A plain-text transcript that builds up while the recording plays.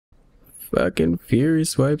fucking Fury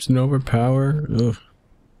swipes and overpower. Ugh.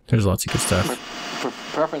 There's lots of good stuff. My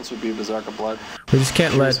preference would be Berserker Blood. We just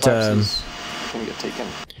can't Fury let swipes is gonna get taken.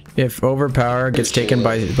 if overpower gets taken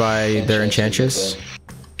by their enchantress.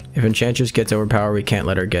 If enchantress gets overpower, we can't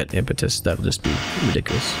let her get impetus. That'll just be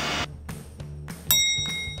ridiculous.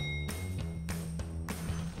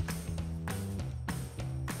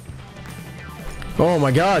 Oh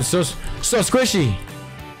my god, so squishy.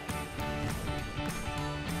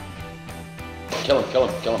 Kill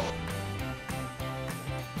him.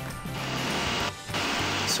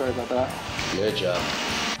 Sorry about that. Good job.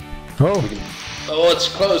 Oh, Oh, it's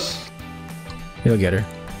close. he'll get her.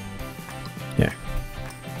 Yeah.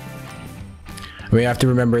 We have to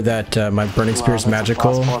remember that my burning spear is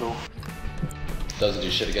magical. Doesn't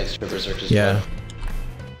do shit against your berserkers. Yeah.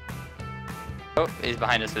 Oh, he's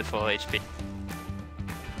behind us with full HP.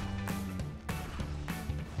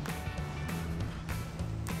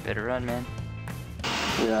 Better run, man.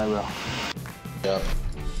 Yeah, I will. Yeah.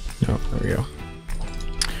 Oh, there we go.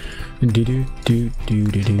 Hey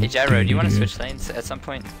Gyro, do you want to switch lanes at some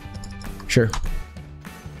point? Sure.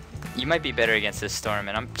 You might be better against this storm,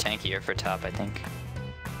 and I'm tankier for top, I think.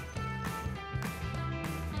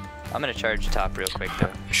 I'm gonna charge top real quick though.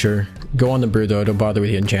 Sure. Go on the brew though, don't bother with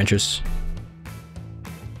the enchantress.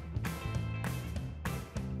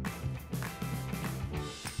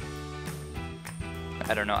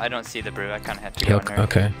 I don't know, I don't see the brew, I kinda have to go on her.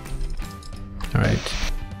 Okay. Alright.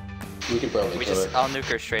 We can probably kill her. I'll nuke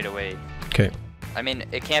her straight away. Okay. I mean,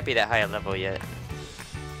 it can't be that high a level yet.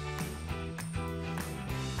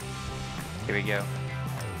 Here we go.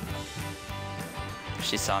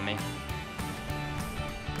 She saw me.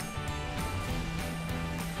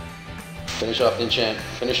 Finish off the enchant.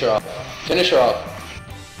 Finish her off. Finish her off.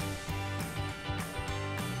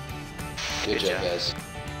 Good job, guys.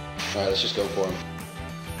 Alright, let's just go for him.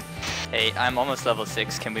 Hey, I'm almost level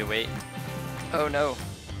 6, can we wait? Oh no.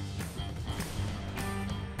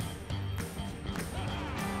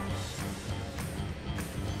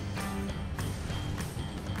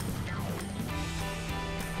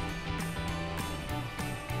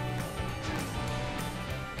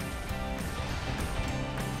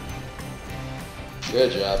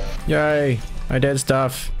 Good job. Yay! I did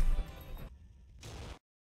stuff.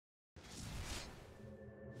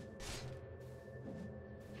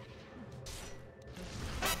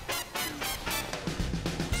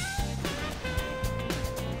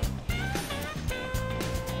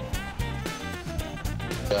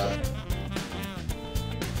 Yeah.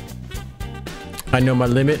 I know my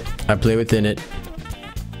limit. I play within it.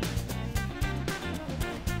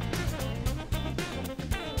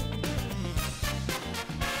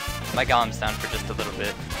 My golem's down for just a little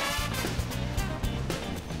bit.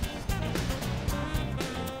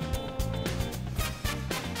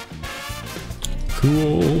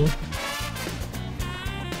 Cool.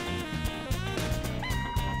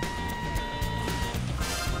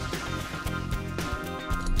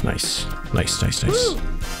 Nice. Nice. Woo!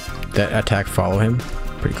 That attack follow him.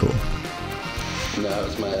 Pretty cool. No, it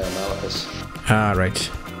was my Malachus. Ah, right.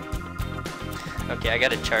 Okay, I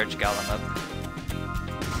gotta charge golem up.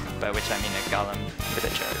 By which I mean a golem with a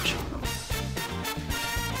charge.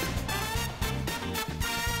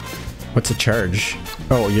 What's a charge?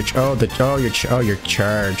 Oh, your charge.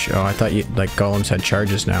 Oh, I thought you like golems had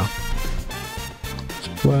charges now.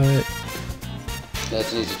 What?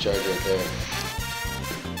 That's an easy charge right there.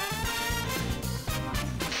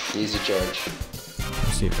 Easy charge.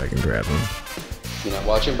 Let's see if I can grab him. You not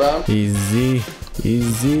watching, Brown? Easy.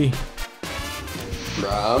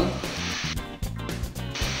 Brown?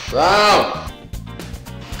 Brown!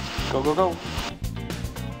 Go.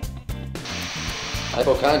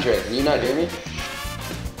 Hypochondriac, can you not hear me?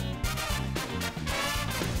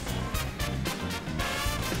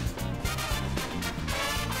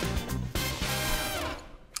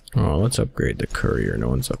 Oh, let's upgrade the courier. No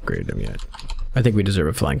one's upgraded him yet. I think we deserve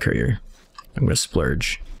a flying courier. I'm gonna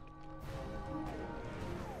splurge.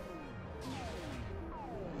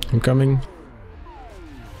 I'm coming.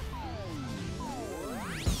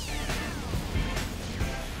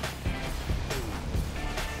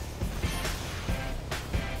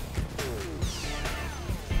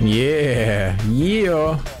 Yeah.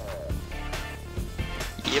 Yeah,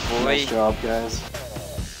 boy. Nice job, guys.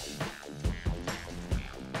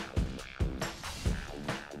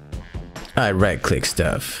 I right click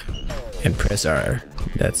stuff and press R.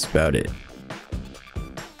 That's about it.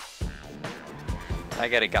 I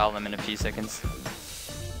got a golem in a few seconds.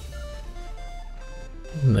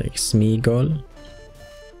 Like Smeagol.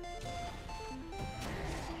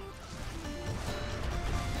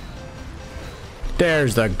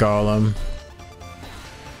 There's the golem.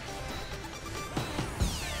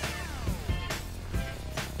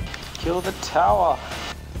 Kill the tower.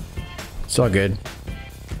 It's all good.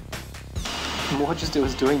 More just it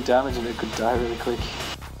was doing damage and it could die really quick.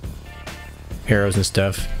 Arrows and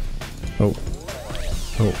stuff. Oh.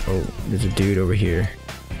 Oh, oh. There's a dude over here.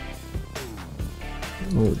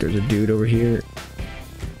 Oh, there's a dude over here.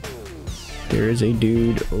 There is a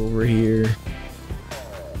dude over here.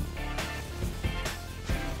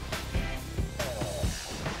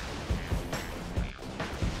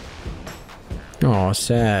 Oh,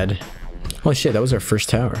 sad. Oh shit, that was our first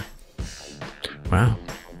tower. Wow.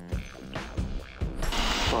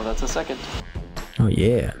 Well, that's a second. Oh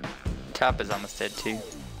yeah. Top is almost dead too.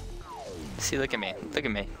 See, look at me. Look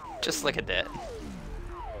at me. Just look at that.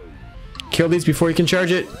 Kill these before you can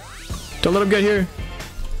charge it. Don't let him get here.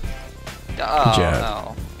 Oh, Good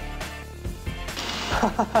job.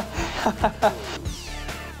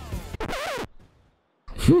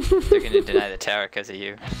 No. They're gonna deny the tower because of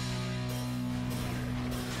you.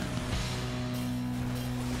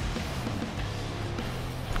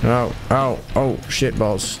 Oh, oh, oh, shit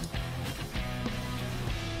balls.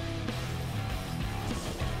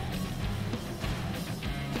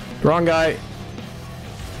 Wrong guy.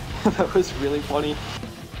 That was really funny.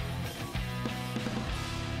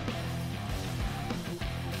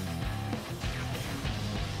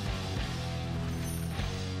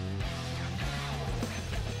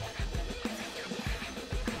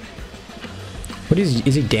 What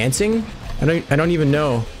is he dancing? I don't even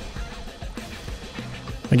know.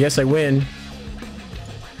 I guess I win.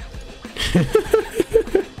 I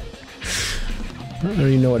don't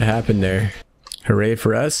even know what happened there. Hooray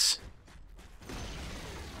for us.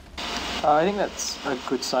 I think that's a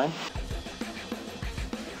good sign.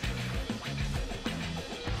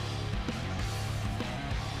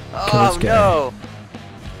 Oh no!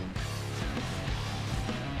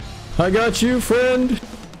 I got you, friend.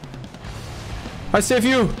 I save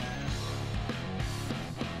you.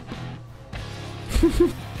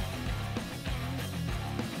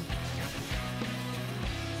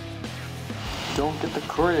 Don't get the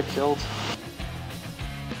courier killed.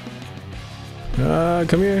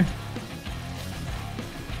 Come here.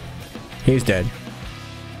 He's dead.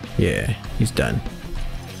 Yeah, he's done.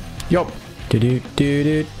 Yup. Do do do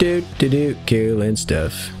do do do do, killing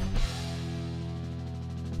stuff.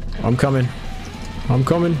 I'm coming. I'm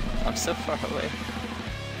coming. I'm so far away.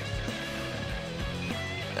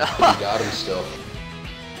 You got him still.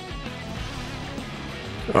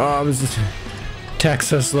 Oh, I was attack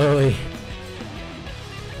so slowly.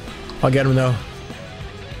 I'll get him though.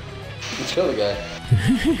 Let's kill the guy.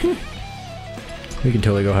 We can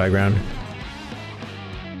totally go high ground.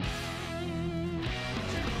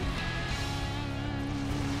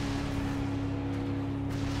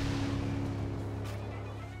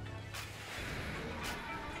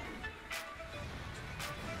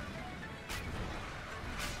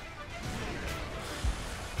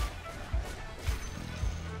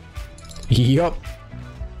 Yup.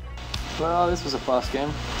 Well, this was a fast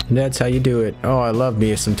game. That's how you do it. Oh, I love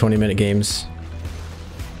me some 20-minute games.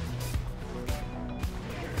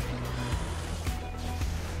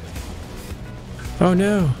 Oh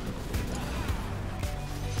no.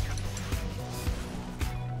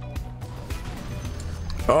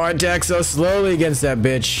 Oh, I attack so slowly against that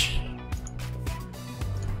bitch.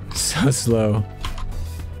 So slow.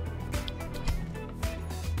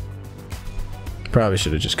 Probably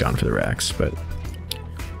should have just gone for the racks, but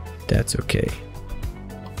that's okay.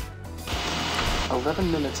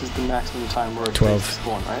 11 minutes is the maximum time where it 12. takes to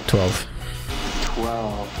spawn, right? 12.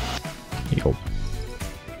 12. Yup.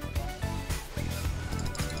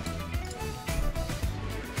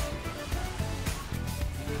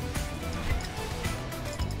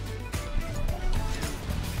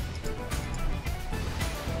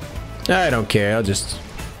 I don't care. I'll just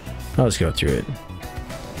go through it.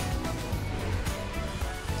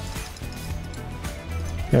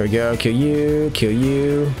 There we go. Kill you. Kill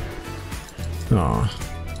you. Aw.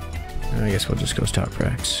 I guess we'll just go stock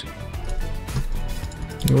racks.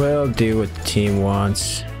 We'll do what the team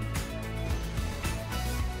wants.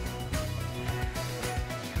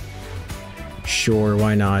 Sure,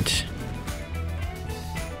 why not?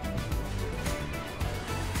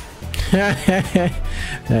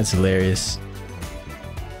 That's hilarious.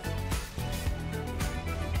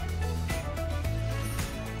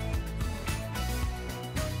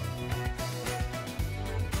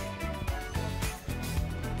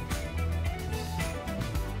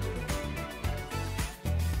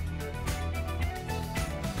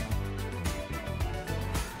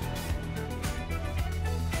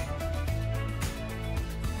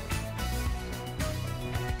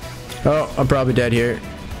 Oh, I'm probably dead here.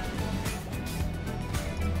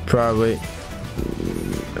 Probably.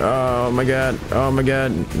 Oh my god. Oh my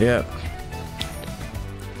god. Yeah.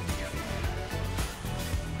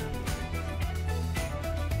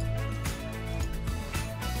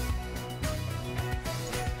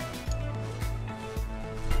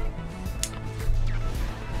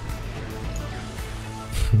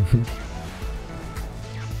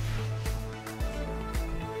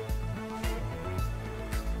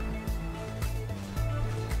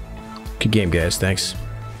 Good game, guys. Thanks.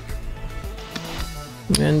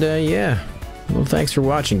 And yeah, well, thanks for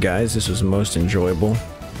watching, guys. This was most enjoyable.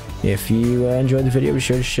 If you enjoyed the video, be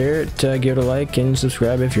sure to share it, give it a like, and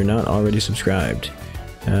subscribe if you're not already subscribed.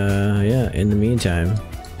 Yeah, in the meantime,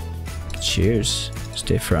 cheers,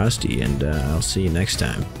 stay frosty, and I'll see you next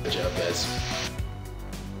time. Good job, guys.